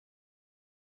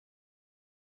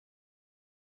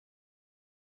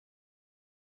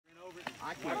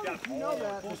I don't know if you know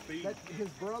that, that his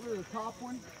brother, the top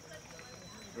one.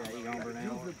 Yeah, he gonna burn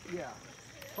out. Yeah.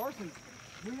 Carson,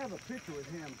 we have a picture with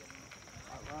him.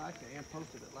 Well, actually, Ann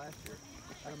posted it last year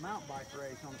at a mountain bike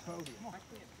race on the podium.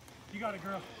 You got it,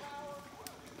 girl.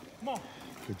 Come on.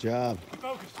 Good job.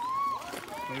 Focus.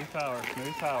 Smooth power,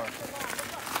 smooth power.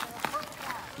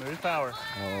 Smooth power.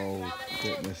 Oh,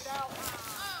 goodness.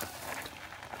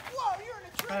 Whoa, you're in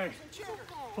a trick. Hey,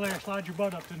 Claire, slide your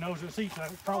butt up to the nose of the seat so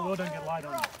that front wheel doesn't get light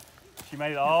on you. She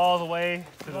made it all the way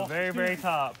to the very, very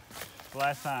top the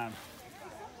last time.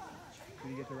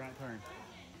 Did you get the right turn?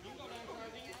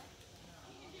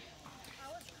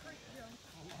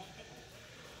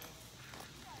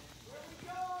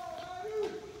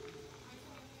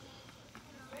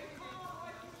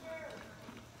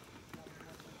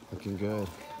 Looking good.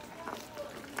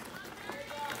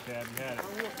 Yeah, you had it.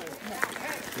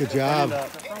 Good job.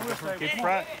 Keep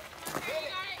front.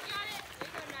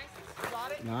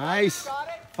 Nice.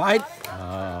 Fight.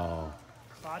 Oh.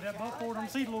 Slide that butt forward on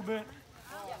the seat a little bit.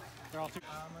 They're all too.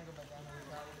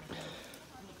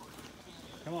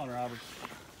 Come on, Robert.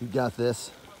 You got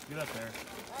this. Get up there.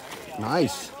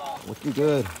 Nice. Looking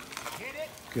good.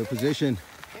 Good position.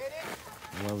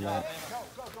 I love that.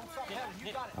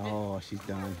 Oh, she's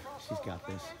done. She's got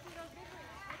this.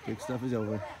 Big stuff is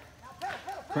over.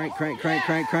 Crank, crank, crank,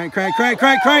 crank, crank, crank, crank,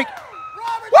 crank, crank.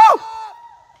 Woo!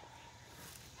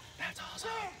 That's awesome.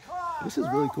 This is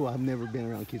really cool. I've never been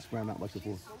around kids around that much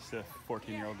before. It's a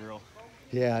 14-year-old girl.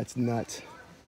 Yeah, it's nuts.